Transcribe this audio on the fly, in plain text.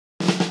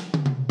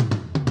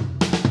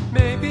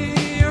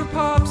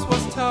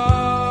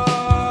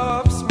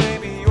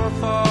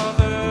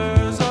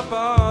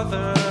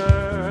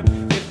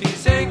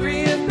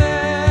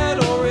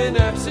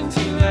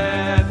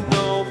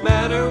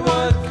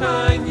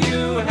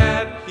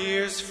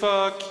is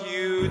Fuck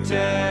You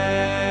Dad.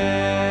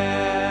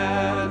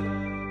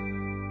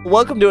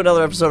 Welcome to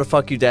another episode of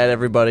Fuck You Dad,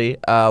 everybody.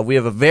 We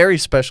have a very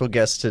special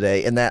guest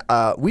today in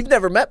that we've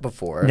never met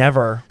before.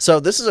 Never. So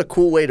this is a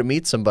cool way to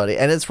meet somebody,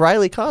 and it's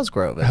Riley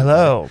Cosgrove.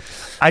 Hello.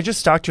 I just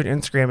stalked you on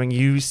Instagram, and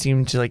you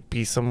seem to like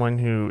be someone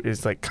who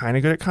is like kind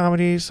of good at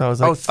comedy. So I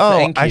was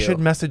like, I should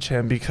message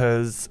him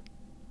because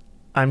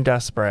I'm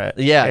desperate.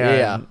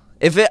 Yeah.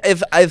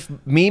 If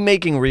me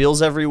making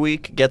reels every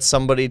week gets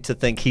somebody to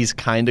think he's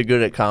kind of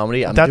good at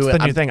comedy, that's the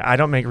new thing. I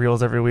don't make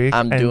reels every week.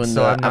 I'm doing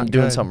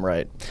something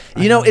right.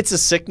 You know, it's a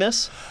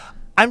sickness.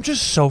 I'm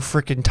just so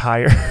freaking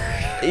tired.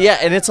 Yeah,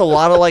 and it's a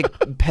lot of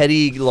like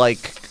petty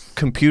like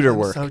computer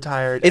work. I'm so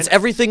tired. It's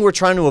everything we're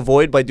trying to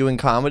avoid by doing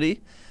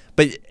comedy,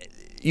 but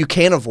you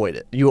can't avoid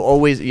it.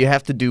 You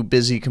have to do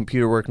busy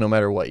computer work no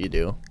matter what you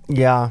do.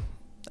 Yeah.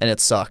 And it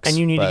sucks. And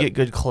you need to get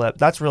good clip.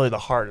 That's really the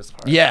hardest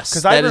part. Yes,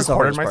 because I've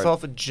recorded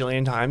myself a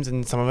jillion times,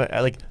 and some of it,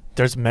 like,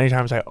 there's many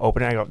times I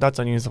open it, and I go, "That's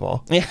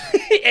unusable." Yeah,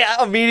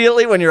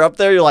 immediately when you're up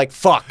there, you're like,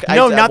 "Fuck."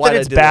 No, not that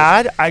it's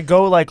bad. I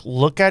go like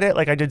look at it,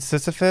 like I did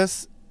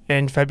Sisyphus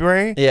in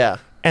February. Yeah,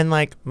 and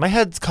like my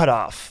head's cut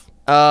off.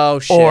 Oh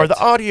shit! Or the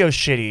audio's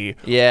shitty.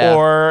 Yeah.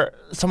 Or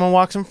someone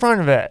walks in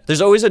front of it.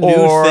 There's always a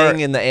new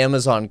thing in the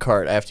Amazon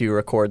cart after you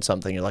record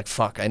something. You're like,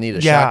 fuck, I need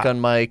a shotgun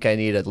mic. I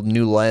need a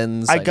new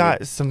lens. I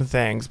got some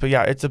things, but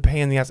yeah, it's a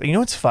pain in the ass. You know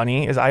what's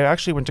funny is I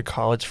actually went to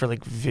college for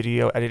like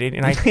video editing,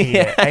 and I hate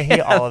it. I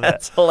hate all of it.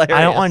 That's hilarious.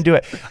 I don't want to do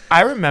it.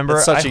 I remember.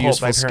 It's such I a hope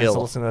useful my parents skill.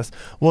 will listen to this.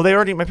 Well,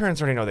 my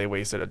parents already know they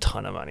wasted a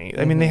ton of money.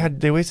 I mean,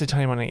 they wasted a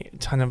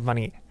ton of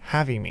money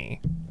having me,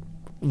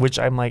 which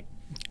I'm like.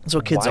 That's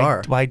what kids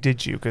are. Why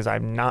did you? Because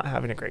I'm not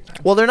having a great time.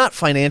 Well, they're not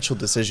financial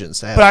decisions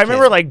to have. But I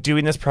remember like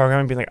doing this program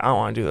and being like, I don't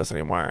want to do this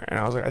anymore. And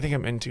I was like, I think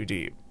I'm in too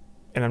deep.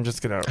 And I'm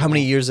just going to. How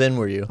many years in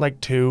were you?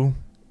 Like 2.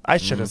 I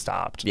should have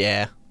stopped.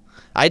 Yeah,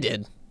 I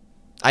did.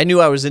 I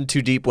knew I was in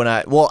too deep when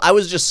I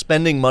was just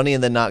spending money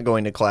and then not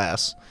going to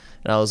class.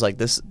 And I was like,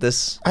 this.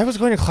 I was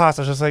going to class.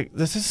 I was just like,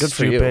 this is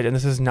stupid and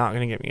this is not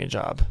going to get me a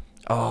job.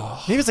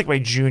 Oh. Maybe it's like my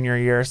junior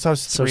year. So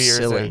 3 years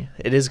silly.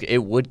 in. It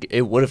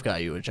would have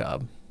got you a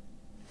job.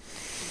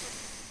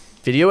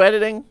 Video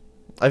editing?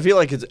 I feel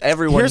like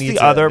everyone needs Here's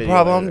the other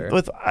problem editor.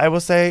 with I will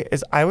say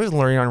is I was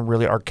learning on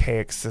really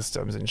archaic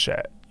systems and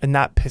shit, and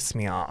that pissed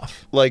me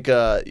off. Like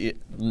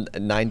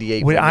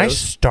 98 when Windows? I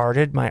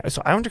started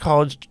so I went to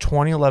college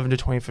 2011 to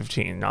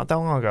 2015, not that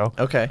long ago.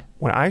 Okay.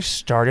 When I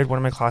started one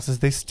of my classes,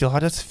 they still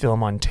had us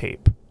film on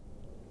tape.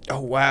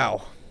 Oh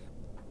wow.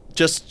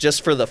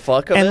 Just for the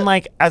fuck of it? And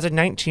like as a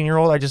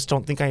 19-year-old, I just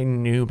don't think I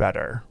knew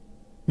better.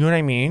 You know what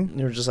I mean?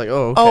 You were just like,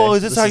 oh, okay. Oh,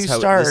 is this how you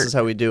start? This is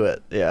how we do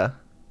it. Yeah.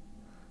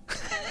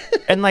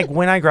 And like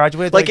when I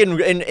graduated, like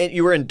in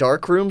you were in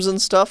dark rooms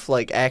and stuff,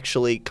 like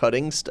actually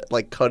cutting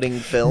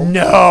film.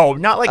 No,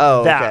 not like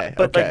that. Okay,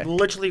 but like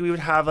literally, we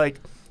would have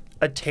like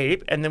a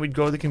tape, and then we'd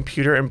go to the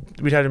computer, and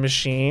we'd have a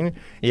machine.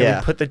 Yeah. And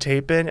we'd put the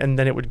tape in, and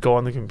then it would go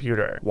on the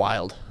computer.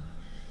 Wild.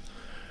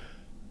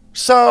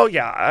 So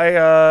yeah,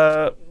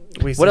 I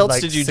wasted, what else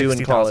like, did you do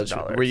in college?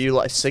 Were you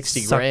like 60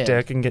 Suck grand?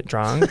 dick and get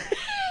drunk.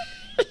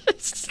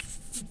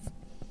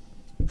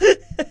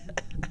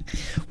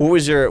 What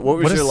was your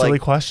what a silly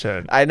like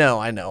question. I know.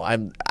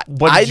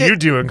 What did you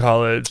do in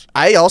college?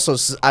 Where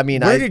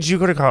did you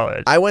go to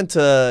college? I went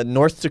to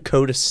North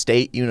Dakota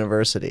State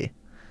University.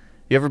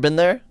 You ever been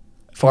there?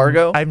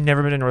 Fargo? I've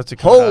never been to North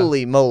Dakota.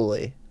 Holy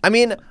moly. I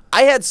mean,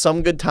 I had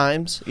some good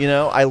times, you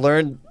know. I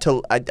learned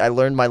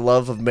my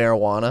love of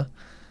marijuana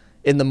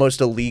in the most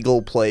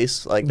illegal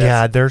place. Like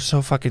yeah, they're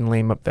so fucking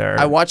lame up there.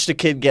 I watched a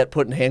kid get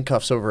put in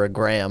handcuffs over a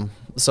gram.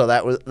 So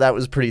that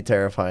was pretty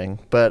terrifying.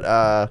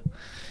 But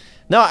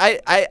no,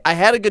 I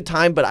had a good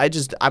time, but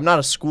I'm not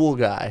a school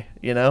guy,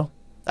 you know?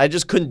 I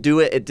just couldn't do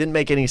it. It didn't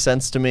make any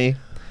sense to me.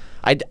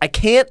 I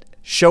can't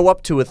show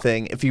up to a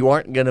thing if you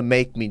aren't going to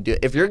make me do it.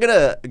 If you're going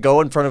to go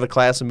in front of a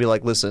class and be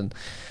like, listen,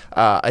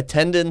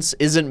 attendance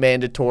isn't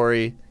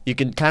mandatory. You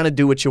can kind of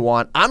do what you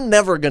want. I'm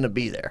never going to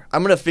be there.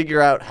 I'm going to figure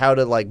out how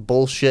to like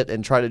bullshit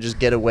and try to just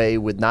get away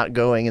with not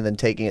going and then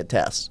taking a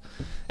test.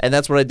 And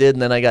that's what I did,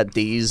 and then I got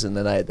D's, and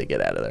then I had to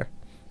get out of there.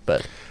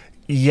 But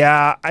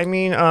yeah, I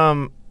mean,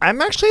 I'm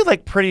actually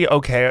like pretty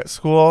okay at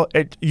school.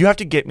 You have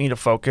to get me to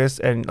focus,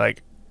 and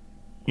like,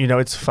 you know,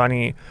 it's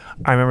funny.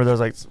 I remember there was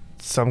like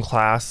some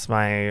class,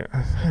 I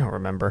don't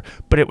remember,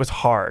 but it was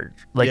hard.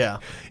 Like,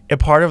 a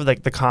part of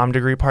like the comm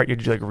degree part, you had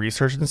to do like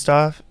research and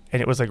stuff,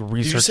 and it was like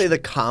research. Did you say the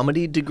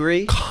comedy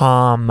degree?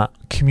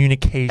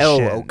 Communication.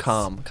 Oh,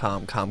 comm.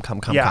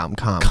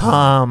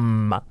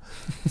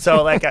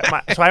 So like,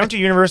 so I went to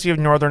University of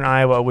Northern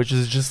Iowa, which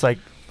is just like.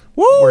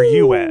 Woo! Where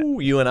you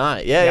went. You and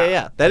I.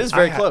 Yeah. That is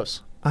very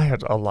close. I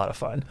had a lot of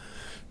fun.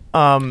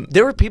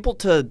 There were people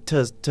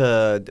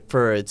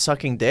for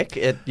sucking dick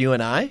at you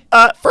and I?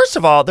 First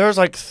of all, there was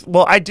like,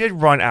 well, I did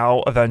run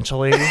out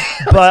eventually.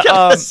 But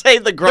I was gonna say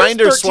the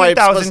grinder swipes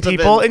must have been. 13,000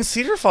 people, and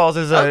Cedar Falls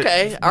is a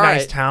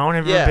nice town.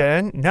 Have you ever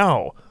been?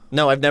 No.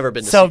 No, I've never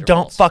been to So Cedar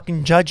don't Falls.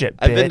 fucking judge it,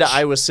 bitch. I've been to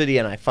Iowa City,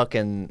 and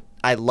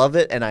I love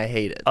it and I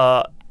hate it.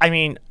 I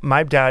mean,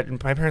 my parents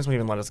wouldn't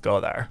even let us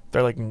go there.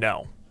 They're like,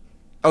 no.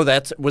 Oh,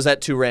 was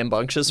that too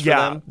rambunctious for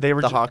them? They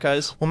were the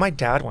Hawkeyes. Well, my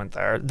dad went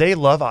there. They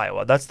love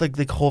Iowa. That's the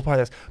cool part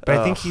of this. But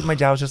I think my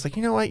dad was just like,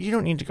 you know what? You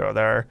don't need to go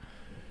there.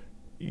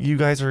 You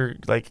guys are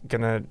like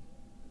gonna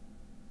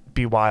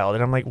be wild.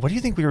 And I'm like, what do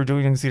you think we were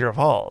doing in Cedar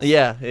Falls?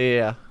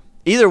 Yeah.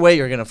 Either way,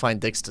 you're gonna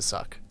find dicks to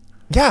suck.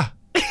 Yeah.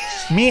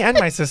 Me and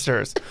my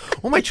sisters.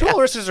 Well, my two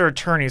older sisters are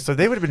attorneys, so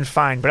they would have been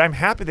fine. But I'm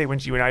happy they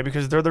went to UNI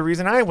because they're the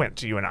reason I went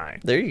to UNI.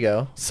 There you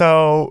go.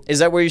 So is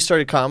that where you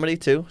started comedy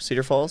too,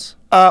 Cedar Falls?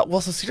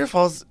 Well, so Cedar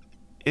Falls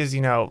is,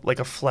 like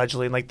a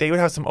fledgling. Like they would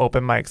have some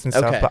open mics and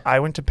stuff. Okay. But I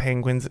went to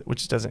Penguins,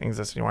 which doesn't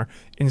exist anymore,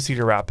 in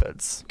Cedar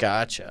Rapids.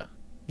 Gotcha.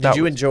 Did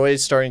you enjoy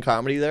starting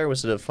comedy there?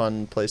 Was it a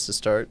fun place to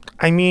start?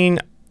 I mean,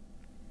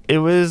 it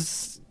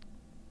was.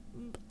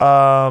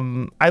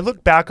 I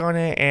look back on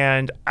it,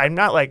 and I'm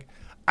not like.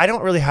 I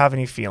don't really have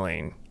any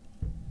feeling.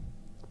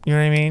 You know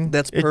what I mean?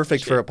 That's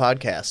perfect for a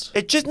podcast.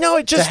 It is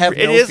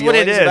feelings what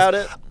it is. about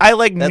it? I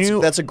knew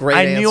that's a great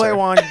I knew answer. I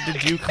wanted to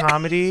do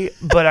comedy,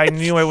 but I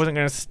knew I wasn't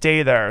going to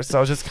stay there. So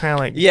I was just kind of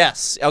like,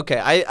 yes, okay.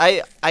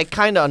 I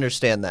kind of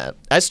understand that.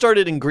 I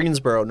started in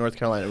Greensboro, North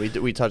Carolina.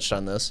 We touched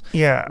on this.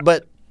 yeah.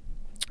 But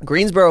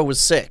Greensboro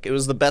was sick. It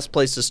was the best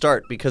place to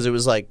start because it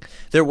was like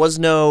there was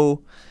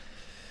no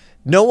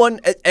one,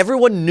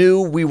 everyone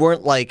knew we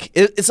weren't like,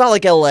 it's not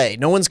like LA.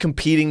 No one's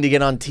competing to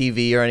get on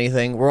TV or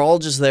anything. We're all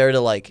just there to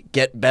like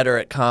get better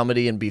at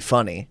comedy and be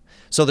funny.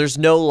 So there's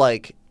no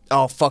like,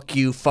 oh, fuck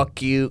you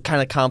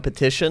kind of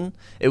competition.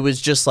 It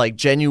was just like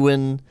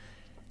genuine,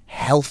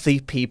 healthy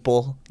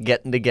people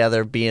getting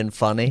together, being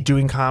funny.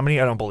 Doing comedy?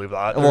 I don't believe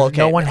that. Well, okay.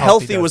 No one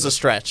healthy was a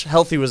stretch.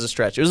 Healthy was a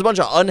stretch. It was a bunch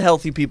of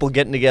unhealthy people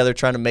getting together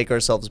trying to make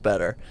ourselves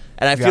better.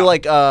 And I feel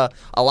like a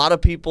lot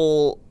of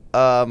people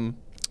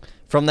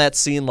from that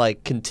scene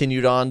like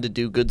continued on to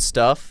do good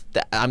stuff.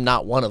 I'm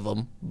not one of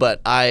them,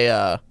 but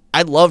I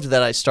loved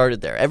that I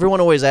started there. Everyone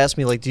always asks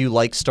me like, do you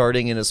like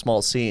starting in a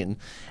small scene?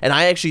 And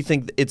I actually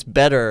think it's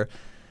better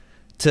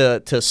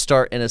to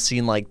start in a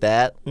scene like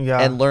that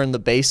and learn the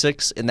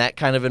basics in that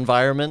kind of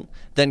environment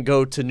than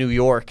go to New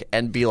York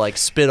and be like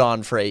spit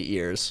on for 8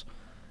 years.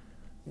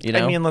 You know?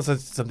 I mean, unless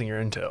it's something you're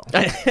into.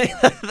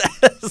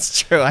 That's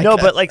true.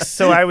 But like,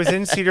 so I was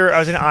in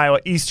Iowa,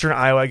 Eastern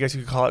Iowa, I guess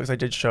you could call it, because I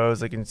did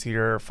shows like in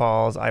Cedar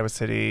Falls, Iowa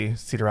City,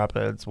 Cedar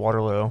Rapids,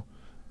 Waterloo,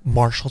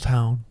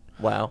 Marshalltown.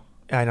 Wow.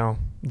 I know,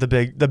 the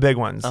big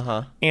ones.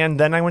 And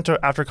then I went to,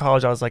 after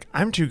college, I was like,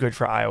 I'm too good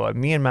for Iowa.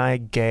 Me and my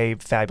gay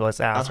fabulous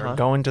ass are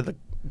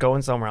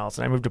going somewhere else.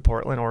 And I moved to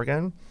Portland,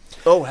 Oregon.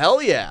 Oh,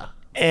 hell yeah.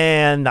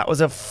 And that was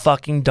a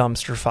fucking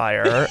dumpster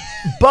fire.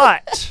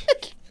 But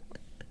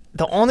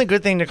the only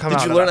good thing to come out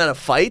Did you learn how to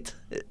fight?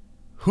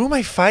 Who am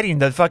I fighting?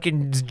 The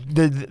fucking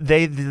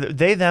they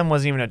them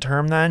wasn't even a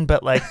term then,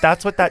 but like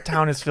that's what that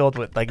town is filled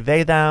with, like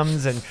they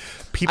thems and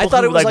people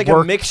who like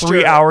work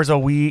 3 hours a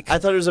week. I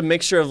thought it was a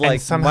mixture of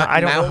like somehow I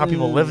don't know how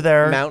people live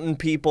there. Mountain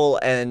people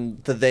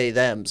and the they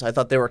thems. I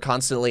thought they were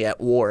constantly at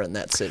war in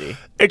that city.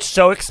 It's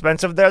so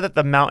expensive there that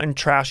the mountain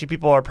trashy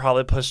people are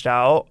probably pushed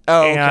out.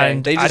 Oh, okay.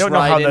 And They just I don't know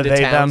how the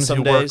they thems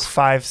who work days.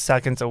 5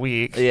 seconds a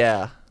week.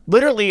 Yeah.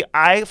 Literally,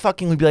 I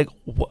fucking would be like,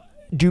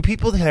 do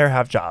people there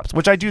have jobs?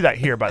 Which I do that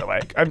here, by the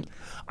way.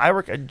 I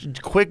work a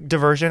quick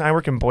diversion. I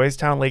work in Boys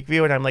Town,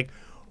 Lakeview, and I'm like,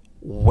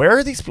 why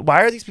are these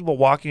people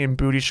walking in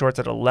booty shorts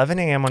at 11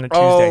 a.m. on a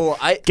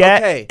Tuesday?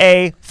 Get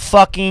a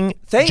fucking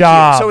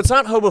job. You. So it's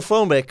not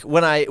homophobic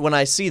when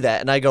I see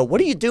that and I go,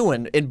 what are you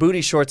doing in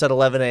booty shorts at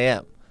 11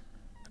 a.m.?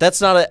 That's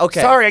not a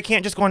okay. Sorry, I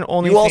can't just go on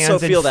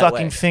OnlyFans and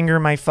fucking way. finger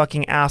my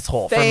fucking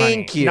asshole for money.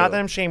 Thank you. Not that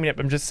I'm shaming it,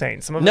 but I'm just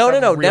saying. Some of no,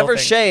 never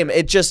things. shame.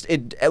 It just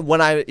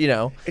when I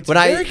it's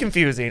very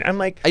confusing. I'm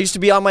like, I used to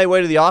be on my way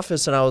to the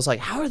office and I was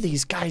like, how are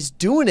these guys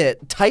doing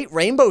it? Tight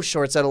rainbow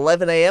shorts at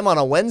 11 a.m. on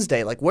a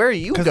Wednesday. Like, where are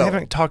you going? Because I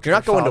haven't talked to You're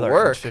not going to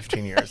work. in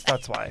 15 years.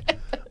 That's why.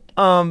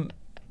 I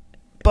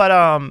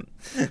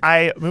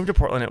moved to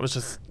Portland. It was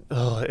just,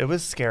 it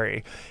was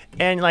scary,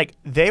 and like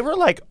they were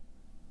like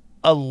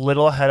a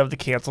little ahead of the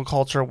cancel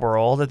culture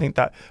world. I think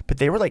that, but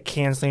they were like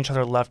canceling each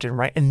other left and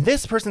right. And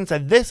this person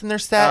said this in their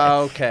set.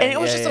 Okay. And it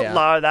was just a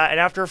lot of that. And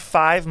after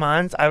 5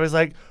 months, I was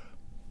like,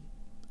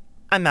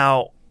 I'm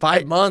out.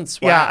 5 months?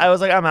 Wow. Yeah, I was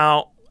like, I'm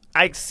out.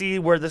 I see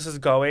where this is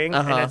going.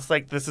 And it's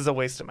like, this is a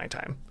waste of my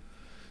time.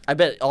 I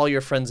bet all your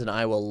friends in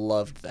Iowa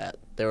loved that.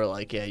 They were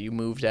like, yeah, you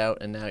moved out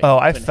and now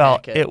I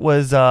felt it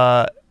was,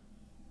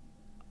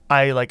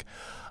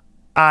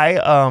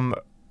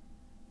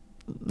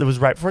 it was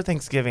right before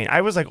Thanksgiving.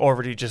 I was like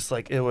already just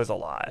like, it was a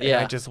lot. Yeah.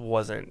 And I just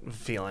wasn't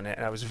feeling it.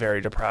 And I was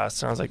very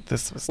depressed. And I was like,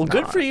 this was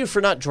good for you for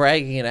not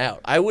dragging it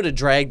out. I would have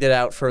dragged it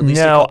out for at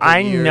least a couple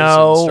of years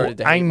and started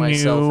to hate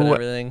myself and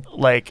everything.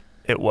 Like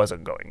it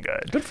wasn't going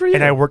good. Good for you.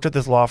 And I worked at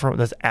this law firm with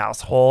this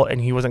asshole and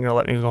he wasn't going to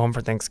let me go home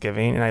for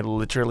Thanksgiving. And I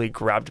literally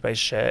grabbed my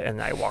shit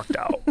and I walked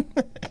out.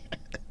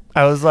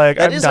 I was like,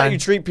 that is how you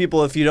treat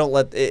people if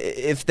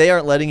they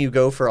aren't letting you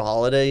go for a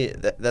holiday.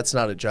 That's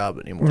not a job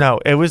anymore. No,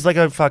 it was like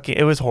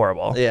it was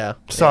horrible. Yeah.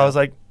 So I was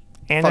like,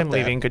 and I'm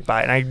leaving,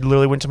 goodbye. And I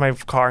literally went to my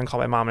car and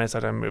called my mom and I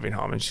said, I'm moving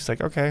home. And she's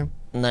like, okay.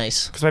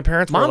 Nice. Because my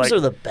parents were Moms like, are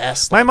the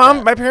best.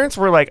 my parents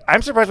were like,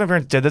 I'm surprised my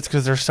parents did this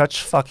because they're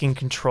such fucking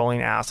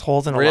controlling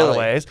assholes in a lot of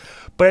ways.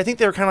 But I think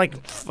they were kind of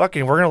like,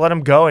 fucking, we're gonna let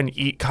him go and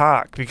eat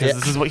cock because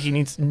this is what he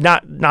needs.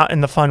 Not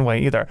in the fun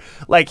way either.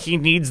 Like he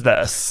needs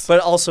this, but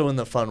also in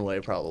the fun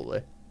way,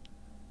 probably.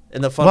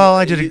 In the fun. Well,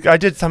 I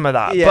did some of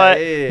that, Yeah, but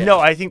yeah. no,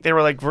 I think they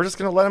were like, we're just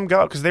gonna let him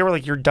go because they were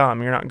like, you're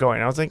dumb, you're not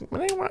going. I was like,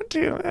 but I want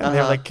to, and they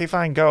were like, okay,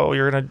 fine, go.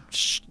 You're gonna.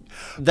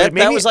 That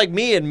was like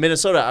me in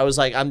Minnesota. I was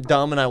like, I'm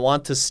dumb and I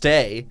want to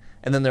stay.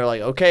 And then they're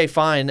like, okay,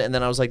 fine. And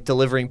then I was like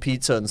delivering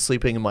pizza and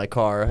sleeping in my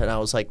car. And I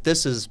was like,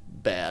 this is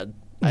bad.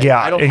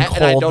 I don't in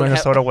cold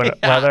Minnesota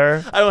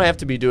weather. I don't have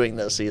to be doing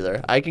this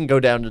either. I can go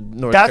down to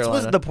North Carolina. That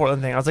was the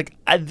Portland thing. I was like,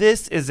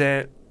 this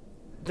isn't.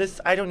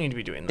 This I don't need to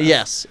be doing this.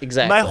 Yes,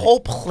 exactly. My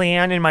whole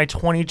plan in my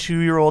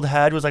 22-year-old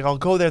head was like, I'll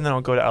go there and then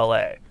I'll go to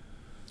LA.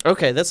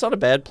 Okay, that's not a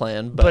bad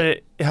plan. But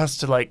it has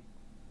to like.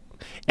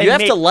 You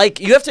have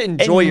to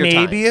enjoy your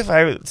time. Maybe if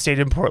I stayed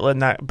in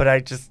Portland, but I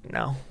just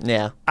no.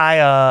 Yeah.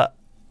 I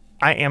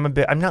am a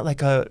bit. I'm not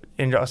like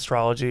into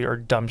astrology or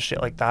dumb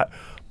shit like that,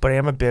 but I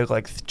am a big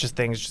like just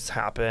things just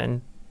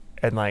happen,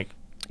 and like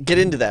get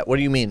into that. What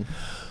do you mean?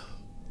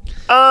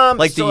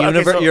 Like the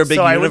universe. You're a big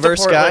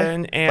universe guy.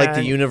 Like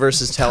the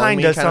universe is telling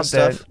me kind of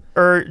stuff.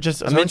 Or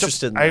just I'm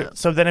interested in that.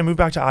 So then I moved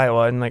back to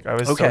Iowa and like I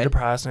was so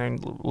depressed and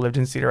I lived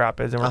in Cedar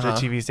Rapids and worked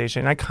at a TV station.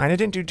 And I kind of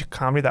didn't do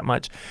comedy that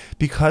much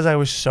because I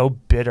was so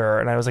bitter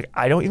and I was like,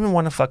 I don't even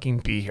want to fucking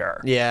be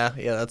here. Yeah,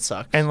 that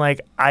sucks. And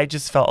like I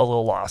just felt a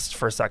little lost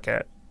for a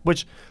second.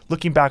 Which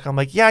looking back, I'm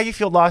like, yeah, you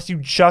feel lost. You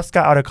just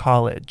got out of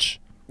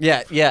college.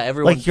 Yeah,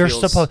 everyone like you're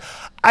supposed.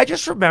 I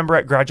just remember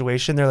at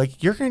graduation, they're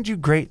like, you're gonna do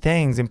great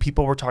things, and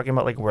people were talking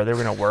about like where they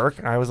were gonna work,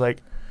 and I was like,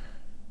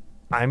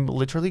 I'm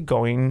literally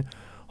going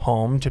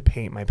home to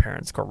paint my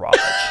parents' garage.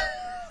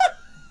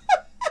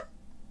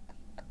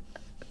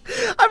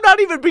 I'm not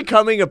even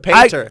becoming a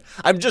painter.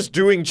 I'm just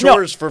doing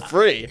chores for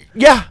free.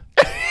 Yeah.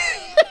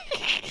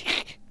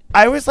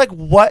 I was like,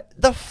 what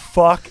the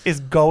fuck is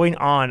going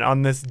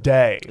on this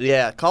day?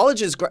 Yeah,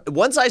 college is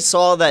once I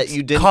saw that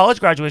you didn't. College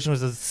graduation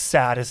was the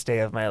saddest day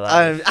of my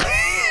life.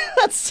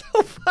 That's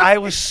so funny. I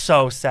was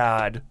so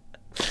sad.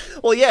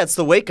 Well, yeah, it's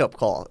the wake-up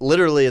call.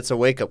 Literally, it's a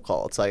wake-up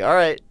call. It's like, all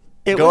right,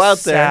 go out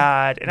there. It was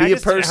sad. And I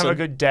just didn't have a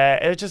good day.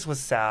 It just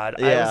was sad.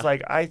 Yeah. I was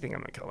like, I think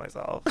I'm going to kill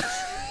myself.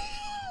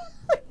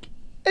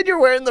 And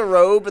you're wearing the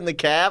robe and the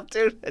cap,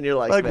 dude. And you're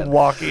like man,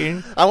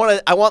 walking. I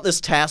want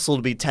this tassel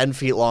to be 10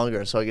 feet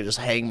longer so I can just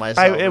hang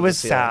myself. It was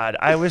sad.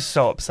 I was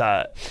so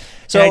upset.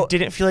 So and I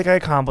didn't feel like I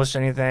accomplished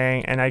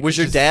anything. And was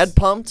your dad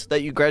pumped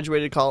that you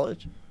graduated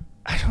college?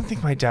 I don't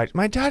think my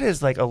dad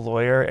is like a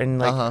lawyer and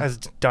like has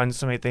done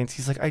so many things.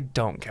 He's like, I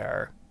don't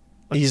care.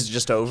 Like, he's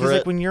just over he's it.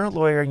 Like, when you're a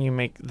lawyer and you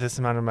make this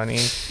amount of money,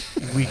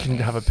 we can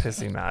have a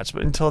pissing match.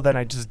 But until then,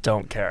 I just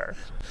don't care.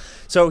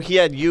 So he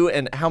had you,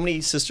 and how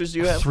many sisters do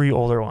you have? 3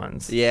 older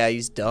ones. Yeah,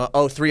 he's done.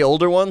 Oh, 3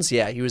 older ones?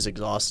 Yeah, he was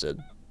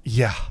exhausted.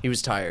 Yeah. He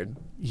was tired.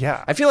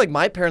 Yeah. I feel like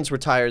my parents were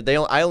tired.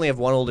 I only have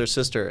 1 older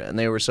sister, and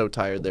they were so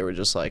tired. They were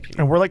just like...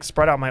 And we're like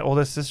spread out. My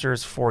oldest sister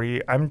is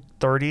 40. I'm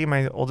 30.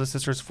 My oldest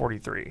sister is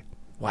 43.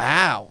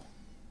 Wow.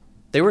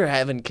 They were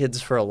having kids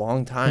for a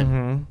long time.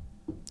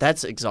 Mm-hmm.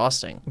 That's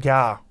exhausting.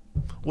 Yeah.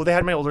 Well, they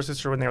had my older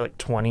sister when they were like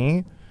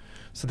 20.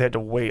 So they had to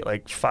wait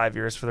like 5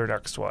 years for their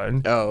next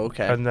one. Oh,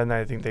 okay. And then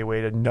I think they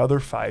waited another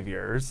 5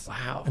 years.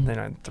 Wow. And then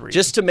on 3.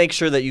 Just to make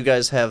sure that you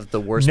guys have the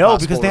worst No,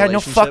 because they had no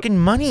fucking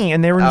money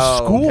and they were in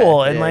school.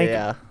 Okay. And yeah, like,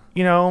 yeah.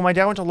 You know, my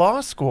dad went to law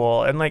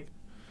school and like,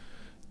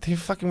 they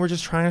fucking were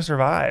just trying to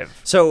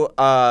survive. So,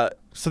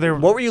 they were,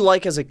 what were you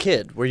like as a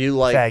kid? Were you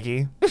like...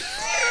 Faggy.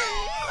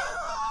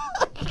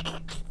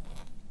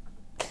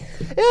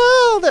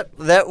 Oh,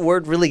 that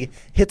word really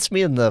hits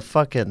me in the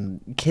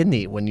fucking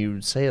kidney when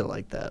you say it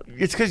like that.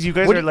 It's because you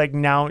guys are like,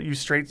 now you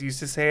straights used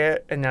to say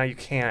it and now you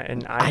can't.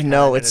 And I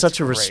know it's such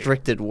a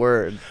restricted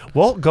word.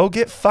 Well, go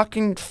get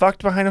fucking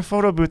fucked behind a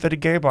photo booth at a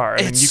gay bar.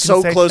 And it's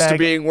so close to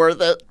being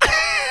worth it.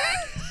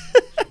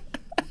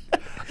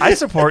 I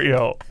support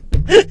you.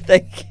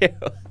 Thank you.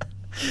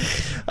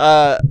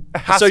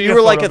 So you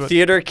were like a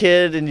theater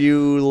kid and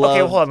you loved...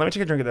 Okay, well, hold on. Let me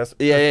take a drink of this.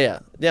 Yeah.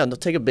 No,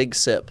 take a big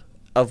sip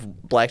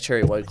of Black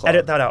Cherry White Claw.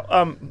 Edit that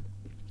out.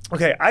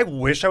 Okay, I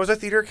wish I was a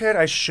theater kid.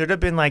 I should have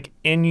been like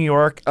in New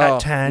York at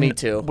 10. Me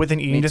too. With an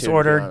eating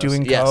disorder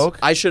doing coke.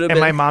 I should have been.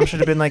 And my mom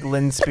should have been like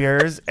Lynn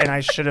Spears and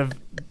I should have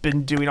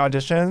been doing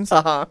auditions.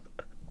 Uh-huh.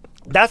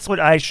 That's what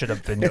I should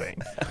have been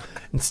doing.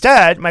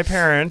 Instead, my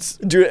parents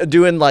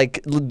doing like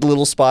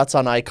little spots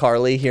on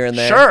iCarly here and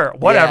there. Sure,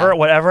 whatever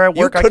I work.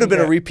 You could have been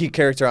a repeat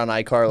character on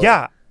iCarly.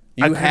 Yeah,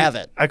 you have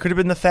it. I could have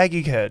been the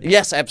faggy kid.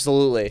 Yes,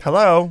 absolutely.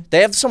 Hello.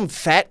 They have some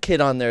fat kid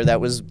on there that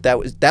was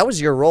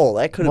your role.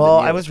 That could have been.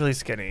 Well, you. I was really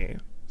skinny.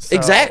 So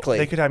exactly.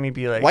 They could have me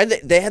be like. Why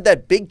they had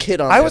that big kid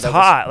on? I was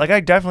hot. Like I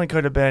definitely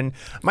could have been.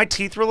 My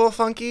teeth were a little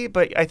funky,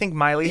 but I think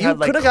Miley had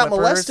like. You could have got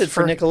molested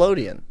for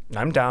Nickelodeon.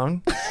 I'm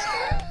down.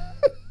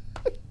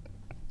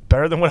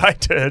 Better than what I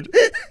did.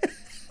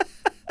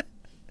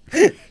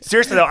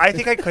 Seriously though, I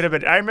think I could have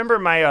been. I remember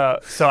my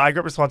so I grew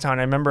up in a small town.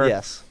 I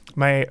remember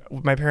my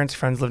parents'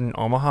 friends lived in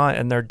Omaha,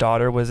 and their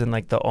daughter was in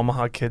like the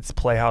Omaha Kids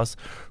Playhouse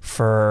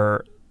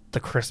for the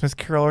Christmas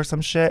Carol or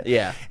some shit.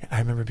 Yeah. I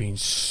remember being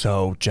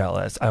so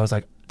jealous. I was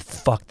like,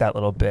 fuck that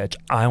little bitch.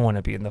 I want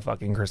to be in the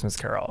fucking Christmas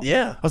Carol.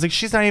 Yeah. I was like,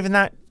 she's not even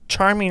that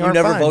charming or You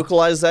never fun.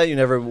 vocalized that? You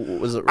never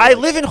was it? I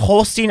live in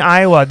Holstein,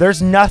 Iowa.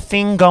 There's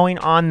nothing going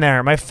on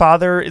there. My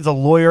father is a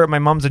lawyer. My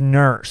mom's a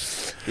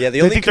nurse. Yeah,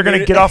 They think they're going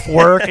to get off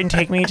work and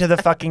take me to the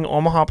fucking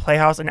Omaha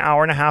Playhouse an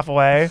hour and a half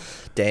away.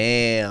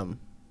 Damn.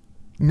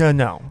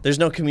 No. There's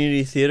no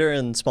community theater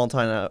in small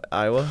town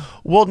Iowa?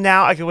 Well,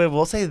 now I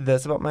will say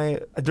this about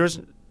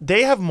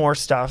they have more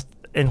stuff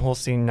in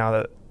Holstein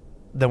now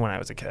than when I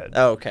was a kid.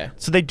 Oh, okay.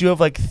 So they do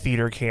have like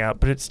theater camp,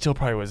 but it still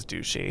probably was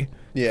douchey.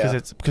 Yeah.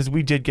 Because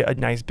we did get a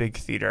nice big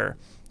theater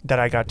that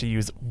I got to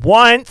use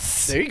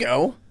once. There you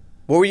go.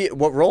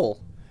 What role?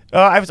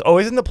 I was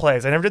always in the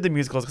plays. I never did the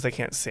musicals because I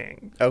can't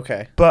sing.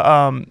 Okay.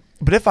 But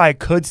if I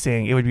could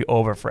sing, it would be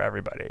over for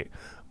everybody.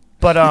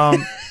 But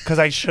because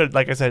I should,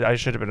 like I said, I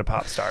should have been a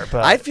pop star.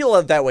 But I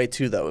feel that way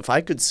too, though. If I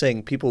could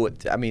sing, people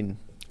would. I mean,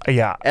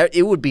 yeah,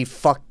 it would be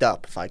fucked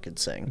up if I could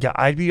sing. Yeah,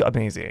 I'd be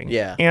amazing.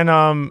 Yeah.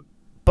 And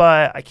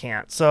but I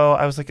can't. So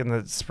I was like in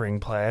the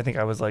spring play. I think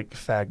I was like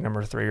fag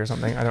number 3 or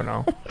something. I don't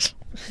know.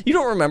 You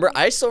don't remember?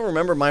 I still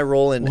remember my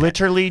role in.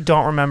 Literally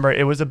don't remember.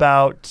 It was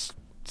about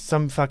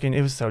some fucking.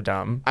 It was so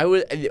dumb.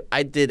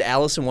 I did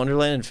Alice in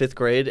Wonderland in 5th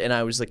grade, and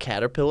I was the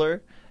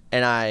caterpillar,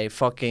 and I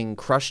fucking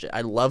crushed it. I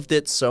loved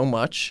it so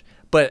much,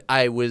 but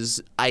I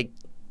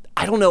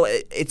don't know.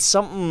 It's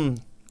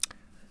something.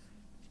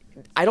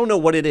 I don't know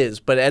what it is,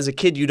 but as a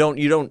kid, you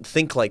don't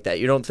think like that.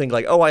 You don't think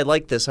like, oh, I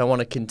like this, I want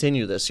to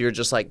continue this. You're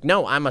just like,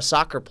 no, I'm a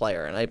soccer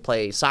player, and I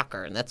play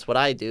soccer, and that's what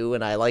I do,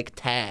 and I like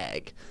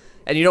tag.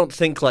 And you don't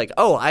think like,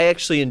 oh, I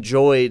actually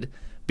enjoyed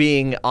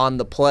being on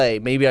the play.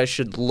 Maybe I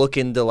should look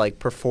into like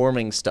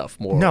performing stuff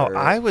more. No,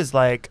 I was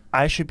like,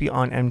 I should be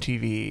on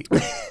MTV.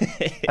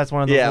 That's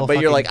one of those yeah, little but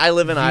you're fucking like, I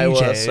live in Iowa,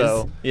 VJs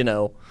so you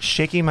know,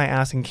 shaking my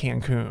ass in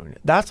Cancun.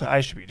 That's what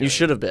I should be doing. you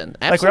should have been.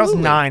 Absolutely. Like when I was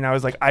 9, I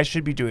was like, I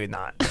should be doing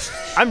that.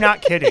 I'm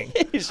not kidding.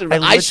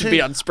 I should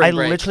be on spring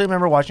break. I literally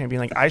remember watching it being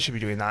like, I should be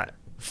doing that.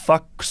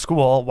 Fuck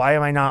school. Why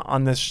am I not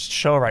on this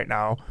show right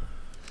now?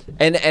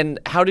 And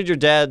how did your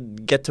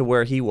dad get to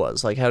where he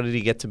was? Like, how did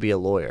he get to be a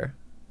lawyer?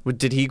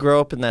 Did he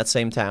grow up in that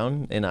same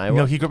town in Iowa?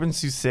 No, he grew up in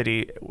Sioux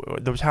City.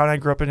 The town I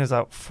grew up in is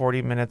about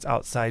 40 minutes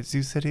outside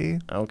Sioux City.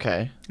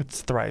 Okay.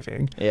 It's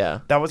thriving. Yeah.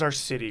 That was our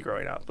city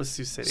growing up, was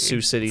Sioux City.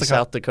 Sioux City, like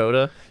South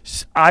Dakota?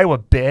 Iowa,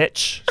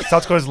 bitch.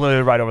 South Dakota's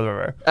literally right over the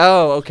river.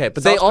 Oh, okay.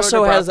 But South they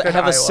also Dakota,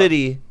 have a Iowa.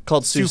 city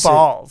called Sioux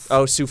Falls.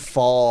 Oh, Sioux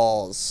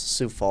Falls.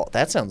 Sioux Falls.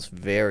 That sounds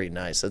very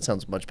nice. That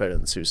sounds much better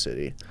than Sioux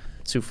City.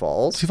 Sioux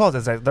Falls? Sioux Falls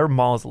is like, their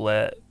mall is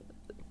lit.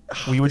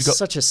 We would go.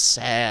 Such a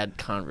sad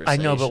conversation.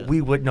 I know, but we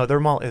would know.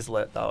 Their mall is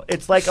lit though.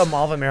 It's like a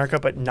Mall of America,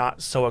 but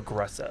not so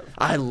aggressive.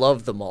 I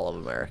love the Mall of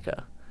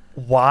America.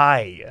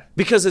 Why?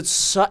 Because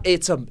it's the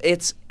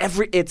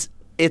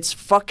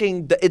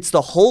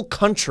whole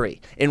country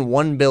in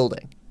one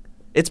building.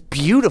 It's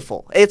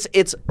beautiful. It's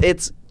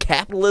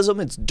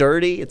capitalism. It's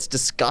dirty. It's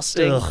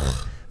disgusting.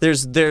 Ugh.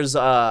 There's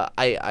The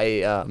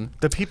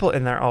people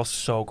in there are all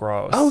so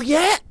gross. Oh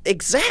yeah,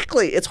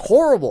 exactly. It's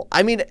horrible.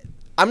 I mean,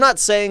 I'm not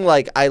saying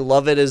like I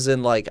love it as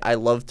in like I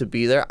love to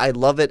be there. I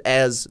love it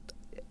as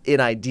an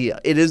idea.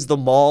 It is the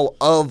Mall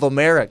of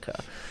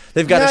America.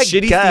 They've got a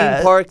shitty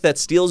theme park that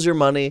steals your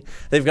money.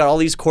 They've got all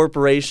these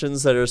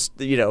corporations that are,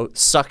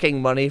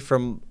 sucking money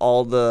from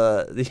all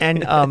the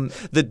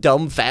the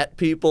dumb fat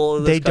people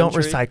in this they don't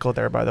country. recycle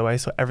there, by the way,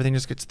 so everything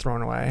just gets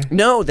thrown away.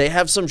 No, they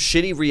have some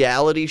shitty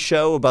reality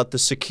show about the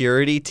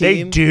security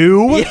team. They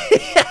do?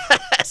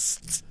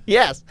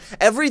 Yes.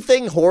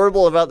 Everything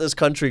horrible about this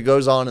country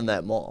goes on in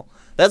that mall.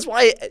 That's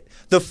why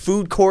the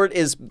food court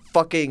is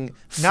fucking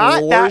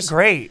not that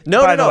great.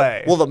 No. The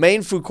way. Well, the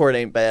main food court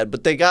ain't bad,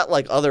 but they got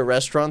like other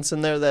restaurants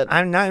in there that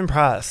I'm not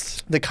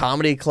impressed. The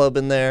comedy club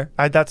in there.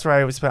 That's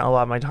where I spent a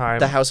lot of my time.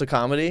 The House of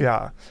Comedy.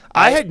 Yeah,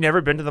 I had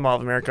never been to the Mall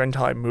of America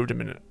until I moved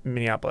to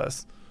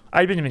Minneapolis.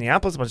 I'd been to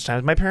Minneapolis a bunch of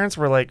times. My parents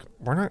were like,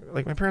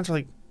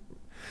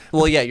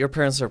 Well, yeah, your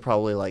parents are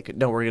probably like,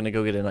 no, we're gonna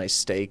go get a nice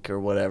steak or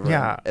whatever.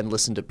 Yeah. And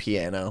listen to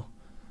piano.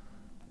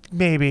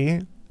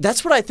 Maybe.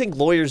 That's what I think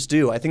lawyers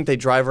do. I think they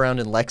drive around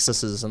in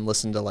Lexuses and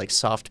listen to like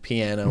soft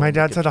piano. My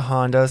dad's had a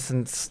Honda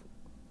since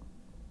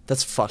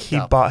that's fucked he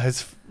up. bought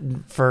his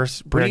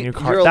first brand new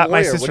car. You're a that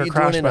lawyer. my sister what are you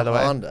crashed, doing in by the a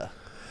way. Honda?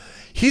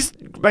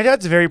 My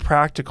dad's very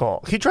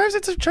practical. He drives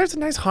a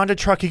nice Honda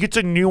truck. He gets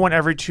a new one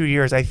every 2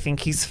 years. I think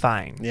he's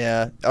fine.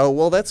 Yeah. Oh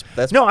well, that's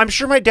no. I'm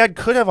sure my dad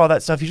could have all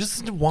that stuff. He just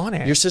doesn't want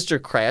it. Your sister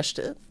crashed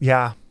it?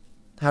 Yeah.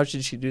 How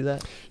did she do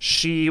that?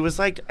 She was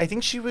like, I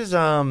think she was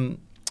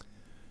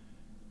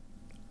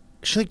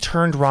she like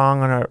turned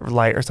wrong on a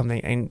light or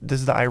something, and this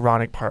is the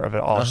ironic part of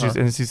it all. She was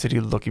in Sioux City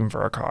looking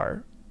for a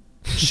car.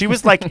 She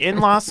was like in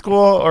law school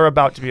or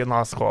about to be in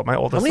law school. My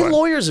oldest. How many one.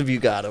 lawyers have you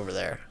got over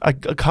there? A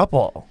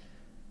couple.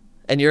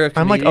 And you're a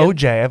I'm comedian? like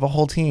OJ. I have a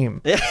whole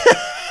team.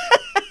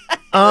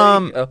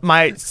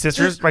 My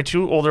sisters, my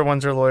two older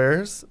ones are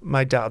lawyers.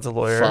 My dad's a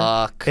lawyer.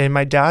 Fuck. And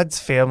my dad's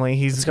family,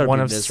 he's gotta one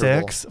be of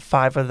miserable. 6.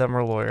 5 of them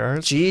are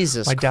lawyers.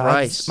 Jesus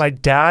Christ. My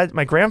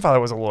grandfather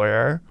was a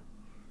lawyer.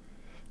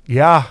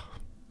 Yeah.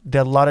 They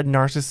had a lot of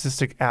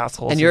narcissistic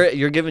assholes. And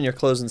you're giving your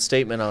closing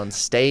statement on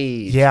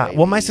stage. Yeah. baby.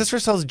 Well, my sister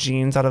sells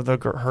jeans out of her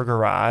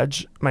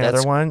garage. My That's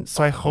other one.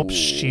 So I hope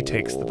she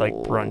takes the like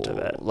brunt of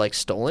it. Like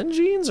stolen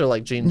jeans or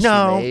like jeans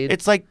No, she made?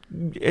 it's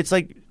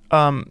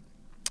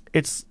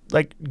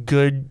like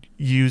good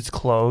used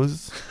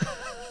clothes.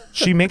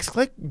 She makes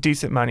like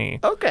decent money.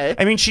 Okay.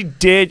 I mean, she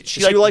did. Is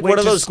she like went one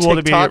of to those school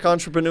TikTok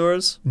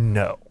entrepreneurs?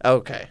 No.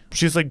 Okay.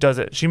 She's like does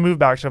it. She moved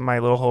back to my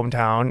little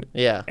hometown.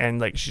 Yeah. And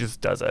like she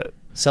just does it.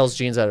 Sells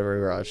jeans out of her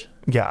garage.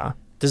 Yeah.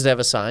 Does it have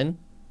a sign?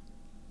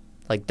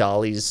 Like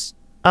Dolly's?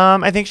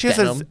 I think she has.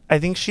 Denim? I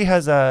think she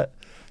has a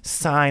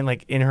sign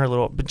like in her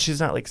little. But she's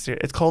not like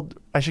serious. It's called.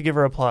 I should give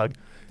her a plug.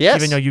 Yes.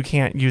 Even though you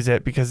can't use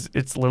it because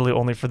it's literally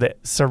only for the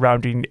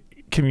surrounding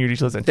community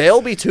to listen.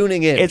 They'll be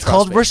tuning in. It's trust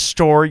called me.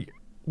 Restore.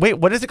 Wait,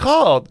 what is it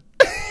called?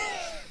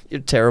 You're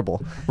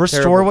terrible.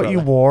 Restore Terrible what you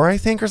brother. wore, I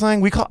think, or something.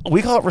 We call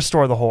it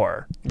Restore the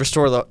Whore.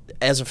 Restore the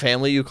as a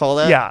family. You call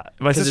that? Yeah,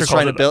 my Because sister it's calls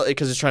trying to it. build.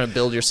 Because it's trying to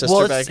build your sister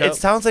Well, back it up.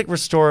 sounds like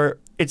Restore.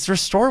 It's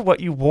Restore what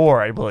you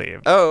wore, I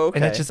believe. Oh, okay.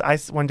 And it just I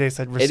one day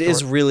said Restore. It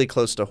is really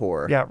close to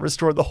horror. Yeah,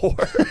 Restore the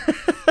Whore.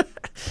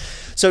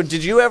 So,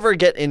 did you ever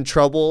get in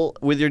trouble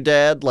with your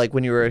dad, like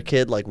when you were a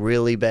kid, like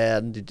really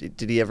bad?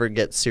 Did he ever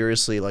get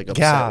seriously like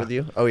upset Yeah. with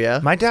you? Oh yeah.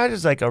 My dad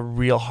is like a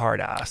real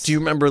hard ass. Do you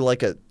remember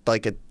like a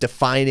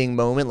defining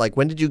moment? Like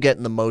when did you get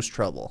in the most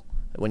trouble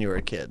when you were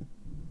a kid?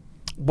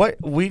 What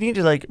we need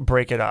to like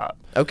break it up.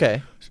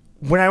 Okay.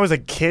 When I was a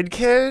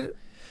kid,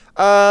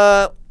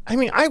 Uh, I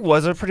mean, I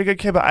was a pretty good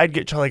kid, but I'd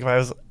get trouble like if I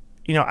was,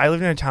 I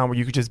lived in a town where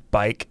you could just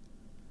bike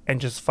and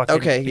just fucking.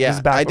 Okay, yeah, This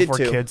is back I did before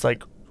too. kids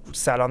like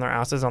sat on their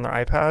asses on their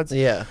iPads.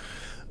 yeah.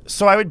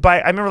 So I would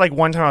bike. I remember like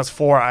one time I was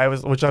 4.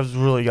 Which I was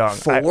really young.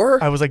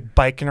 4? I was like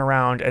biking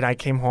around, and I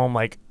came home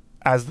like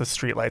as the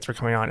street lights were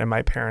coming on, and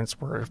my parents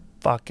were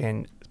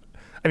fucking.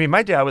 I mean,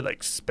 my dad would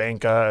like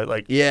spank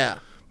like. Yeah.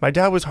 My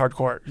dad was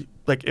hardcore.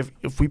 Like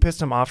if we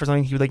pissed him off or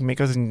something, he would like make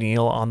us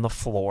kneel on the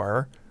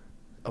floor.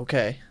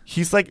 Okay.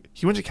 He's like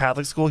he went to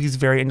Catholic school. He's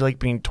very into like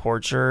being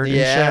tortured.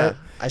 Yeah. and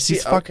shit. I see.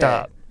 He's fucked okay.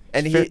 up.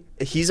 And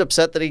he's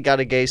upset that he got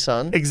a gay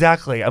son.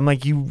 Exactly. I'm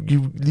like you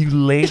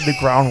laid the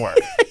groundwork.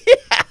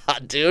 Yeah,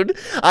 dude.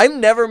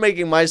 I'm never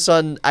making my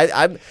son.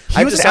 I've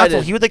He was an asshole.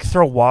 decided. He would like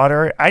throw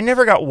water. I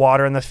never got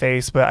water in the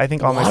face, but I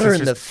think all my Water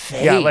in sisters.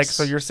 the Yeah, like face?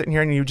 so you're sitting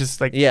here and you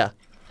just like Yeah.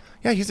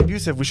 yeah, he's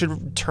abusive. We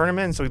should turn him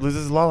in so he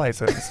loses his law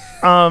license.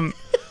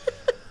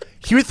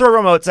 He would throw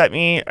remotes at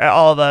me, at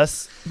all of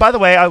us. By the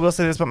way, I will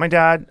say this about my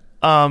dad.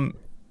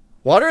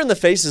 Water in the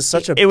face is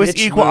such a. It was bitch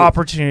equal move.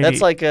 opportunity.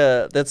 That's like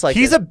a. That's like.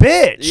 He's a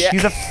bitch. Yeah.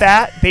 He's a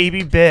fat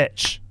baby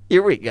bitch.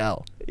 Here we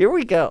go. Here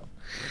we go.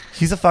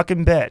 He's a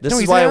fucking bitch. This No,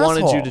 is he's why an I wanted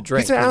you asshole. to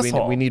drink. He's an 'Cause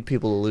asshole. we need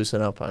people to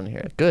loosen up on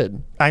here.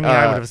 Good. I mean,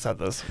 I would have said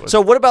this. So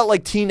what about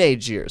like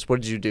teenage years?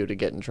 What did you do to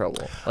get in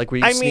trouble? Like were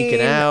you sneaking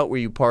mean- out? Were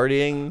you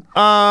partying?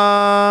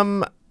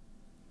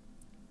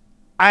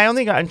 I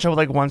only got in trouble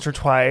like once or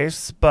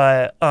twice,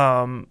 but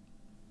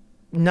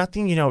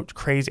nothing,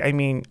 crazy. I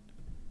mean,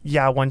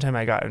 yeah, one time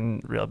I got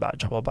in real bad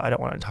trouble, but I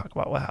don't want to talk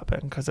about what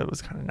happened because it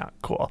was kind of not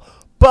cool.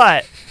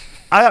 But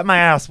I got my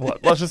ass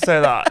whooped. Let's just say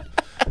that.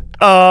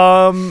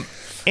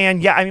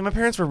 And yeah, I mean, my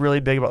parents were really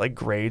big about like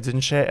grades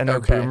and shit, and they're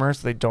Okay. boomers,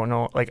 so they don't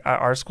know. Like at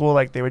our school,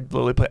 like they would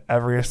literally put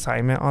every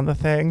assignment on the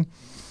thing.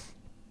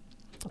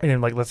 And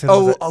then, like, let's say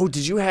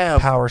Did you have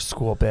Power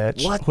School,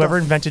 bitch. What the Whoever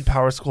invented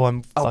Power School,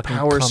 I'm fucking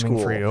Power coming School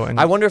for you. And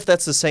I wonder if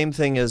that's the same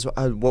thing as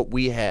what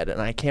we had,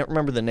 and I can't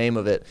remember the name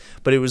of it,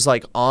 but it was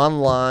like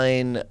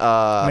online.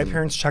 my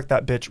parents checked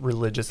that bitch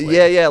religiously.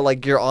 Yeah,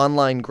 like your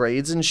online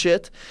grades and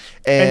shit.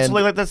 And so,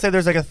 like, let's say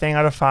there's like a thing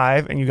out of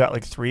 5, and you got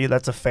like 3.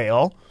 That's a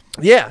fail.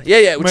 yeah.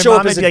 It would My show mom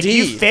up would as be a like, D.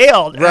 "You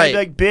failed." And I'd Right. be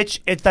like,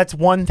 "Bitch, that's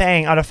one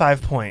thing out of 5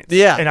 points."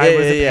 Yeah, And I yeah,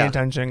 wasn't yeah. paying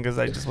attention because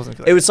I just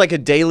wasn't. It was like a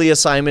daily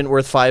assignment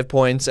worth 5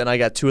 points, and I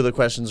got 2 of the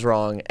questions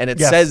wrong. And it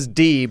Yes. says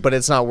D, but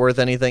it's not worth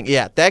anything.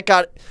 Yeah, that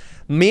got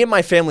me and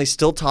my family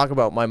still talk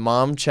about my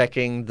mom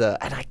checking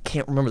and I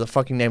can't remember the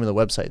fucking name of the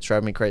website. It's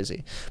driving me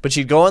crazy. But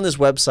she'd go on this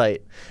website,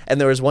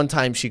 and there was one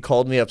time she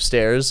called me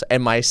upstairs,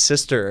 and my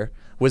sister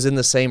was in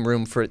the same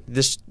room for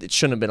this. It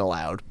shouldn't have been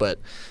allowed, but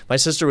my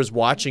sister was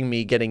watching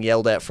me getting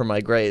yelled at for my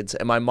grades,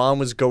 and my mom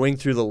was going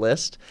through the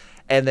list.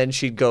 And then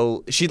she'd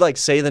like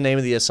say the name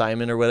of the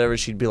assignment or whatever.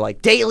 She'd be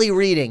like, daily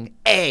reading,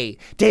 A,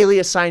 daily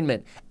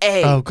assignment,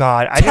 A, Oh,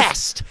 God.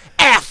 test,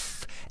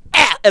 F,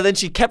 F. And then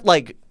she kept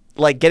like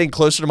getting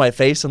closer to my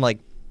face and like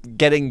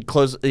getting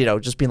close,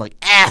 just being like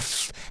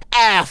F,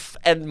 F.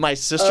 And my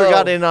sister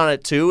got in on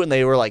it too, and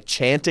they were like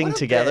chanting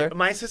together.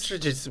 My sister,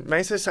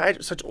 I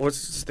had such older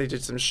sisters, they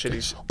did some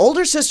shitty shit.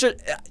 Older sister,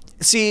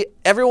 see,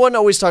 everyone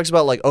always talks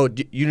about like, oh,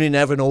 you didn't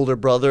have an older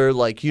brother,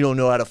 like you don't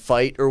know how to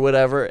fight or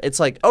whatever. It's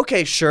like,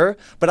 okay, sure,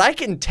 but I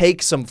can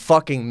take some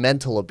fucking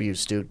mental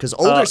abuse, dude, because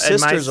older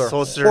sisters are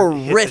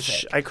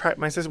horrific. One of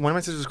my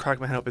sisters cracked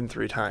my head open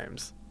 3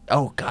 times.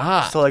 Oh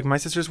God. So like my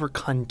sisters were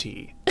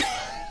cunty,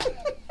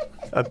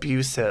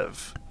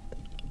 abusive.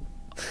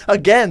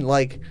 Again,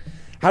 like,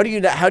 how do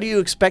you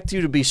expect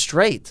you to be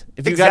straight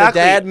if you got a Exactly.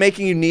 dad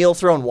making you kneel,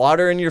 throwing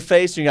water in your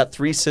face, and you got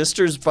 3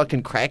 sisters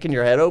fucking cracking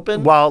your head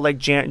open? While like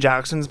Janet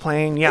Jackson's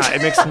playing, yeah,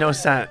 it makes no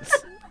sense.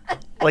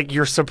 Like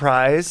you're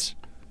surprised.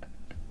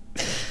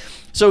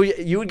 So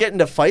you would get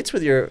into fights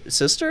with your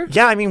sister?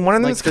 Yeah, I mean one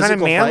of them Like is kind of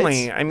physical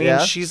manly. fights? I mean Yeah?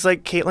 she's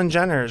like Caitlyn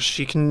Jenner.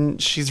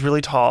 She's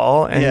really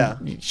tall and Yeah.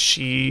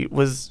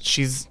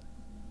 she's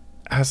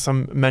has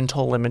some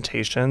mental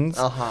limitations.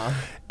 Uh-huh.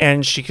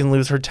 And she can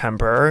lose her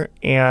temper,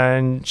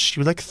 and she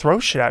would like throw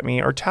shit at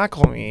me or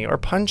tackle me or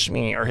punch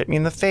me or hit me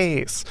in the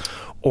face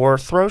or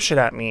throw shit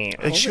at me.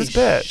 Like she was a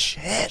bitch.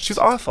 Shit. She was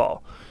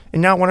awful.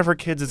 And now one of her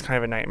kids is kind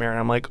of a nightmare, and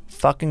I'm like,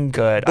 fucking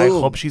good. I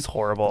Boom. hope she's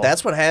horrible.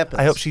 That's what happens.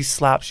 I hope she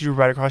slaps you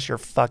right across your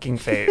fucking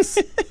face.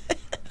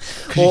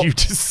 'Cause Well- you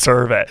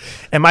deserve it.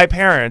 And my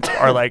parents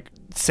are like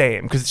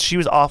same, because she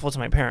was awful to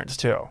my parents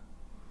too.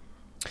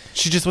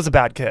 She just was a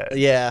bad kid.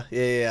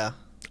 Yeah.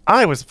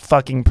 I was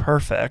fucking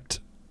perfect.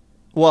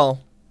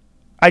 Well,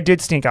 I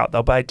did sneak out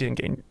though, but I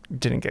didn't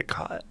get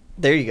caught.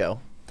 there you go.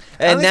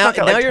 And only now snuck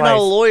out, like, you're not a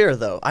twice. lawyer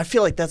though. I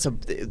feel like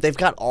they've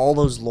got all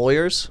those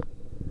lawyers.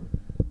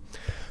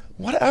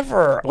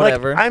 Whatever.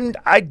 Whatever. Like,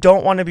 I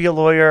don't want to be a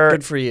lawyer.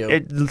 Good for you.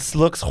 It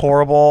looks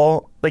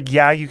horrible. Like,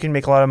 yeah, you can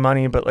make a lot of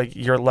money, but like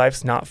your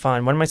life's not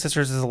fun. One of my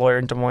sisters is a lawyer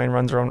in Des Moines,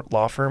 runs her own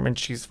law firm, and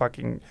she just Oh,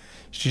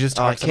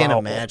 I talks can't about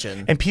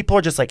imagine. And people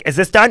are just like, "Is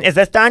this done? Is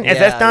this done? Is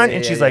Yeah, this done?" yeah,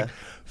 and yeah, she's yeah. like,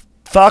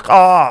 "Fuck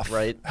off."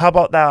 Right. How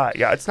about that?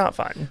 Yeah, it's not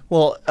fun.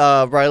 Well,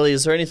 Riley,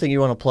 is there anything you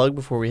want to plug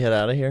before we head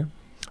out of here?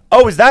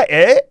 Oh, is that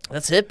it?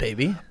 That's it,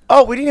 baby.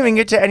 Oh, we didn't even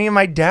get to any of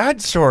my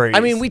dad's stories. I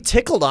mean, we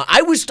tickled on.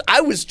 I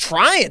was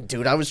trying,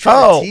 dude. I was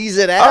trying to tease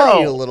it out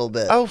of you a little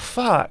bit. Oh,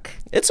 fuck.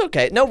 It's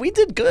okay. No, we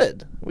did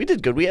good. We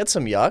had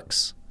some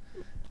yucks.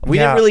 We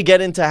Yeah. didn't really get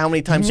into how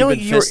many times You know, you've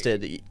been you're-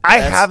 fisted. I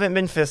That's- haven't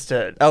been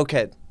fisted.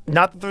 Okay.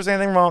 Not that there's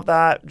anything wrong with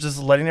that. Just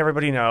letting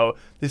everybody know.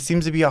 This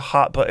seems to be a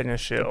hot button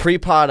issue.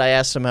 Pre-pod, I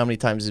asked him how many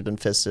times he's been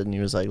fisted, and he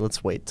was like,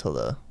 "Let's wait till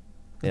the."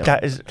 You know.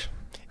 That is,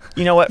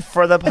 you know what?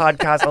 For the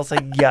podcast, I'll say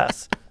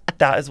yes.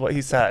 That is what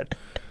he said.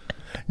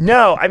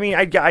 No, I mean,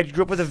 I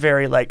grew up with a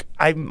very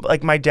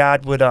my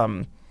dad would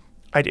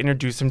I'd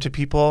introduce him to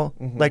people.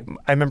 Mm-hmm. Like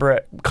I remember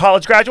at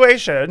college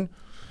graduation,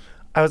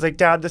 I was like,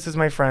 "Dad, this is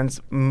my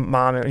friend's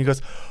mom," and he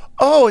goes,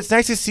 "Oh, it's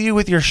nice to see you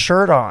with your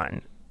shirt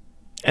on,"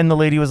 and the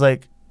lady was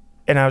like,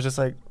 and I was just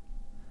like,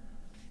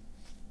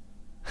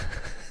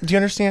 "Do you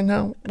understand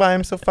now why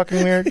I'm so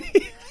fucking weird?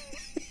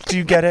 Do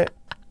you get it?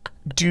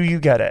 Do you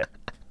get it?"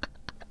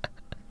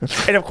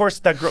 And of course,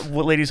 that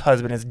lady's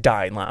husband is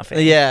dying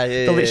laughing. Yeah.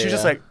 She was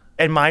just like,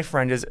 and my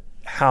friend is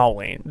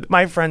howling.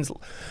 My friends,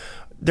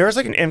 there's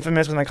like an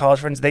infamous with my college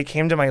friends. They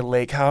came to my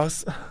lake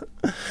house.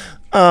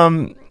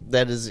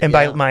 That is. And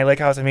by my lake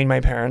house, I mean my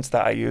parents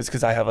that I use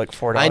because I have like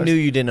 $4. I knew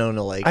you didn't own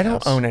a lake. I don't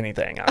house. own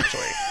anything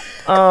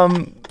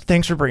actually.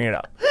 Thanks for bringing it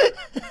up.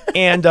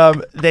 And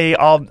they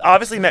all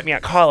obviously met me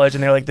at college,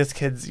 and they're like, "This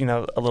kid's a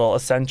little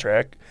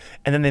eccentric."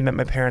 And then they met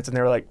my parents, and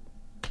they were like,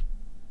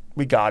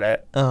 "We got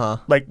it."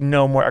 Like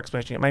no more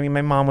explanation. I mean,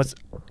 my mom was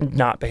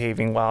not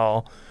behaving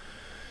well.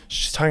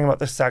 She's talking about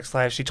the sex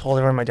life. She told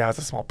everyone my dad has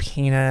a small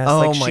penis. Oh,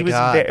 like, my she was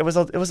God. It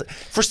was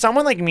for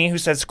someone like me who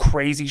says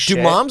crazy shit.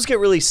 Do moms get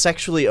really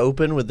sexually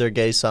open with their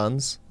gay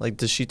sons? Like,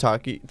 does she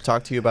talk to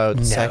you about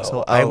No, sex?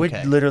 Oh, I would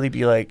okay. literally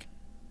be like,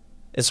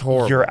 It's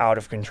horrible. "You're out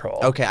of control."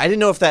 Okay, I didn't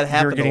know if that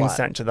happened. You're getting a lot.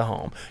 sent to the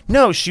home.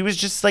 No, she was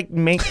just like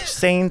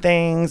saying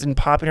things and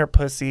popping her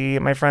pussy.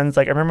 My friends,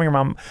 like, I remember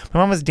my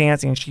mom was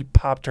dancing and she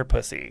popped her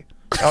pussy.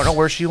 I don't know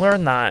where she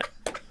learned that.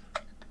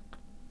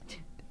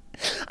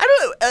 I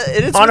don't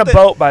know. It's On with a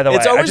boat, by the way.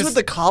 It's I always just- with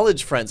the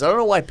college friends. I don't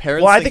know why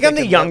parents. Well, I think I'm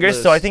they the can let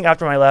youngest, so I loose. think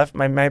after I left,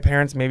 my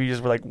parents maybe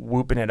just were like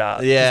whooping it up.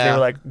 'Cause Yeah. They were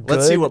like,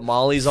 let's see "Good what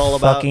Molly's all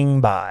about. fucking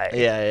bye."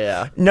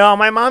 Yeah. No,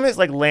 my mom is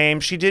like lame.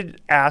 She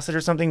did acid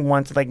or something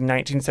once in like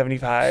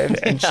 1975,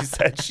 and she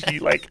said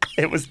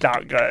it was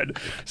not good.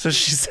 So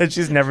she said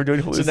she's never doing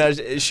So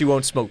hallucinations. now she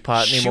won't smoke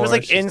pot anymore. She was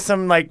like in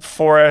some like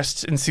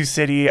forest in Sioux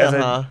City as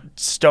Uh-huh. a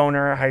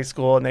stoner high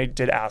school, and they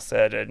did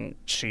acid, and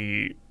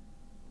she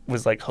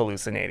was like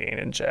hallucinating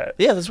and shit.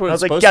 Yeah, that's what I it's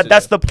was like, supposed yeah, to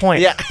that's do. the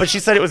point. Yeah. But she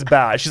said it was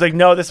bad. She's like,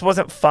 no, this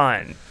wasn't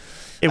fun.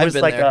 It I've was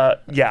been like there.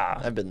 yeah.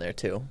 I've been there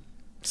too.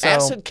 So-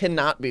 Acid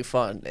cannot be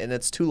fun, and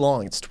it's too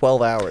long. It's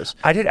 12 hours.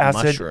 I did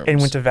acid Mushrooms. and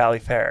went to Valley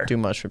Fair. Do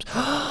mushrooms.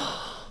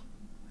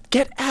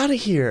 Get out of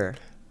here.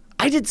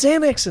 I did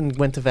Xanax and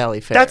went to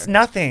Valley Fair. That's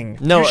nothing.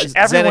 No, everyone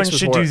Xanax was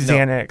should do horrible. No.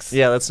 Xanax.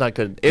 Yeah, that's not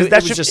good. Because It that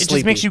was just it just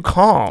sleepy. makes you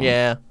calm.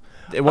 Yeah.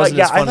 It wasn't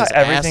as I fun thought as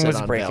everything acid was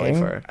on Valley breaking.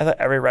 Fair. I thought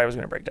every ride was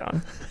gonna break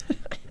down.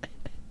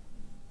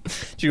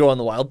 Did you go on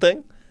the wild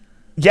thing?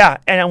 Yeah,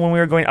 and when we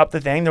were going up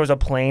the thing, there was a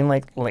plane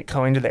like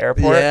going to the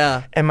airport.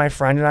 Yeah. And my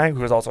friend and I,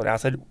 who was also on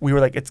acid, we were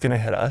like, "It's gonna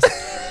hit us.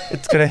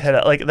 It's gonna hit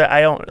us.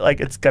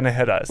 It's gonna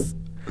hit us."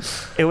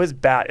 It was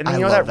bad. And then I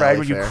you know love that ride Valley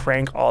where you Fair.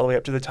 crank all the way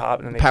up to the top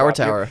and then they Power drop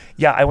you? tower.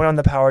 Yeah, I went on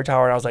the power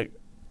tower and I was like,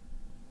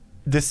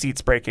 the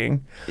seat's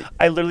breaking.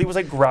 I literally was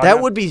like grounded.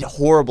 That would be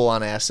horrible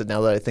on acid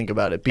now that I think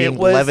about it. Being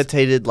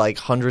levitated like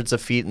hundreds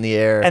of feet in the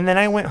air. And then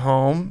I went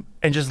home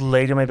and just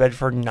laid in my bed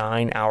for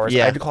 9 hours.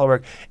 Yeah. I had to call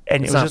work.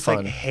 And It's it was not just fun.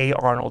 like, hey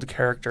Arnold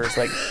characters.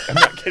 Like, I'm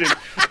not kidding.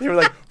 They were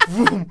like,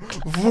 vroom,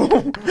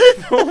 vroom,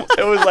 vroom.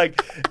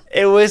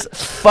 It was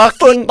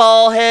fucking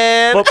Football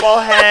head. football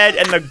head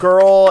and the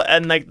girl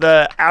and like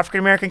the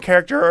African American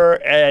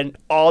character and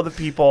all the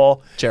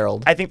people.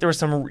 Gerald. I think there was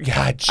some,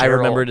 yeah, Gerald. I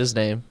remembered his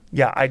name.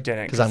 Yeah, I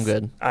didn't. Because I'm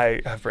good.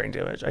 I have brain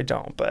damage. I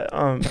don't, but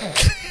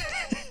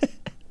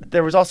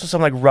there was also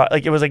some like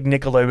it was like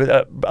Nickelodeon with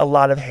a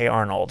lot of Hey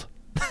Arnold.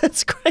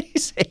 That's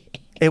crazy.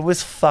 It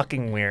was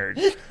fucking weird.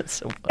 That's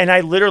so funny. And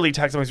I literally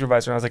texted my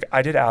supervisor and I was like,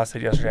 I did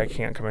acid yesterday. I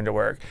can't come into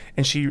work.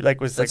 And she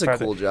like was That's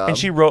like, a cool job. And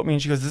she wrote me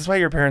and she goes, this is why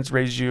your parents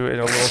raised you in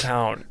a little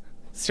town.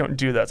 So don't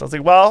do that. So I was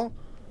like, well,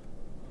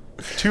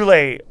 too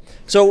late.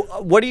 So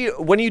when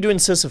are you doing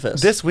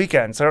Sisyphus? This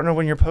weekend. So I don't know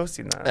when you're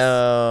posting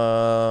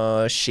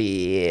this.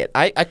 Shit.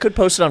 I could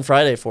post it on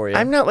Friday for you.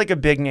 I'm not like a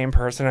big name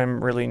person.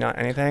 I'm really not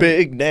anything.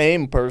 Big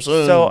name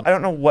person. So I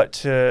don't know what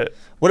to.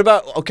 What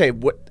about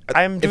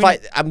I'm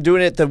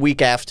doing it the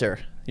week after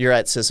you're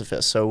at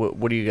Sisyphus. So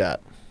what do you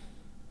got?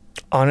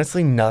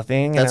 Honestly,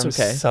 nothing. That's and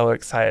I'm okay. so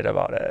excited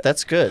about it.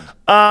 That's good.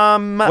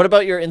 What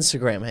about your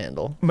Instagram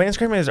handle? My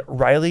Instagram is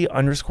Riley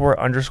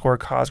 __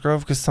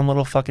 Cosgrove because some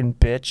little fucking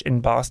bitch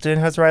in Boston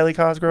has Riley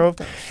Cosgrove,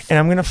 and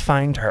I'm gonna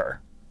find her.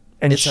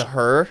 And It's a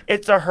her?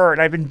 It's a her,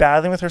 and I've been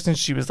battling with her since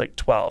she was like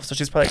 12, so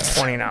she's probably like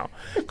 20 now.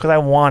 Because I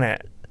want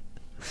it.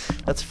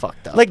 That's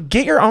fucked up. Like,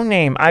 get your own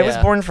name. I was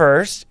Yeah. born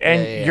first,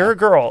 and Yeah. you're a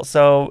girl,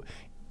 so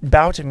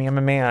bow to me. I'm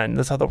a man.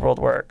 That's how the world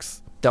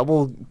works.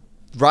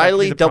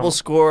 Riley the double promo.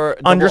 score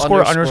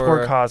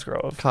 __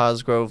 Cosgrove.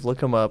 Cosgrove.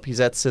 Look him up. He's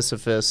at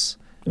Sisyphus.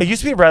 It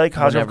used to be Riley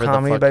Cosgrove Whenever the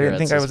comedy, fuck but I you're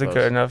didn't at think I was a Sisyphus.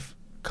 good enough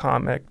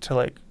comic to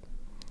like.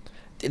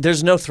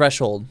 There's no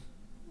threshold.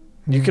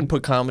 Mm. You can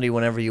put comedy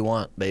whenever you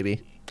want,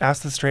 baby.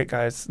 Ask the straight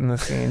guys in the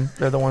scene.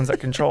 They're the ones that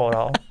control it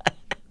all.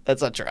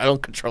 That's not true. I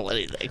don't control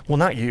anything. Well,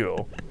 not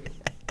you.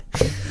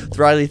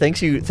 Riley,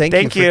 thank you for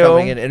you.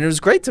 coming in, and it was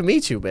great to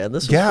meet you, man.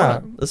 This was Yeah.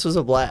 fun. This was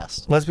a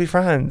blast. Let's be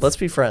friends. Let's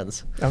be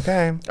friends.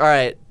 Okay. All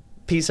right.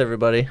 Peace,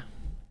 everybody.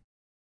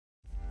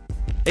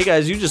 Hey,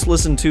 guys, you just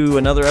listened to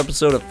another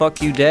episode of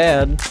Fuck You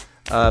Dad.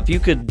 If you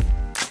could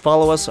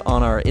follow us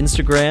on our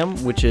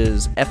Instagram, which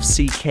is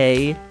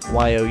FCKYOUDAD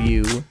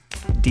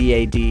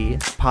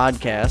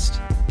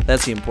podcast.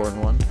 That's the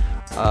important one.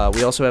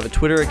 We also have a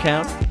Twitter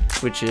account,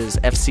 which is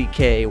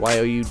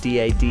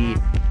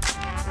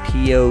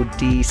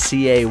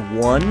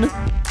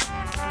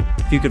FCKYOUDADPODCA1.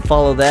 If you could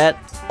follow that.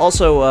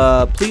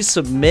 Also, please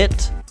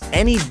submit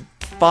any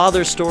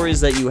father stories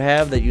that you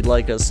have that you'd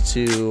like us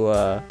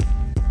to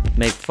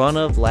make fun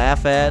of,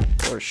 laugh at,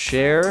 or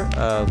share.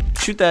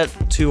 Shoot that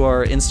to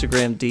our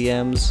Instagram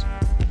DMs.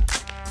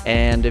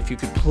 And if you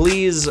could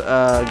please go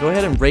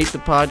ahead and rate the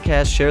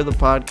podcast, share the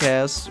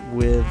podcast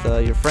with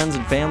your friends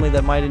and family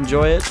that might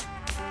enjoy it,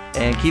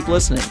 and keep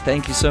listening.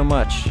 Thank you so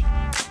much.